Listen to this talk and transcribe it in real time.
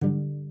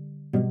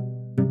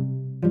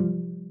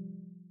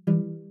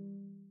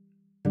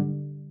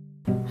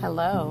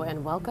Hello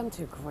and welcome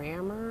to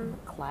Grammar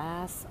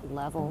Class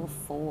Level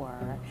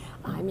 4.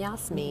 I'm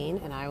Yasmin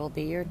and I will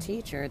be your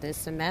teacher this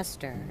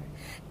semester.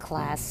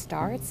 Class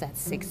starts at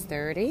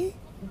 6:30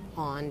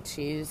 on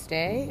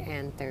Tuesday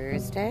and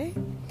Thursday,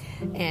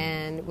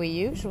 and we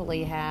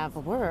usually have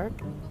work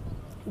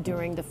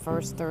during the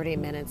first 30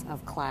 minutes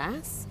of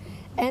class,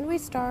 and we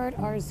start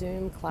our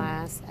Zoom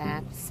class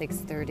at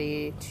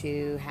 6:30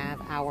 to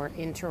have our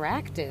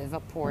interactive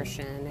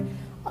portion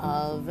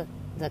of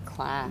the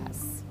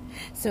class.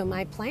 So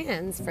my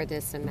plans for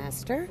this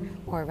semester,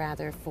 or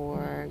rather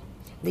for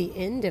the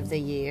end of the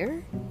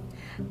year,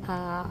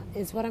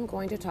 is what I'm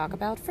going to talk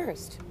about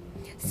first.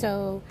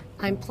 So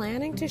I'm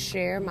planning to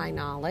share my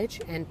knowledge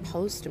and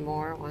post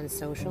more on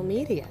social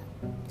media.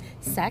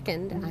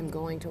 Second, I'm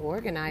going to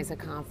organize a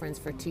conference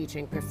for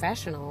teaching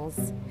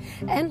professionals.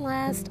 And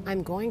last,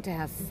 I'm going to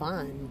have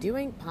fun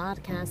doing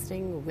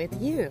podcasting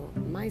with you,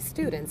 my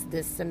students,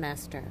 this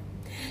semester.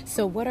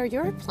 So what are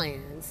your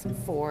plans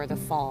for the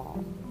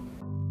fall?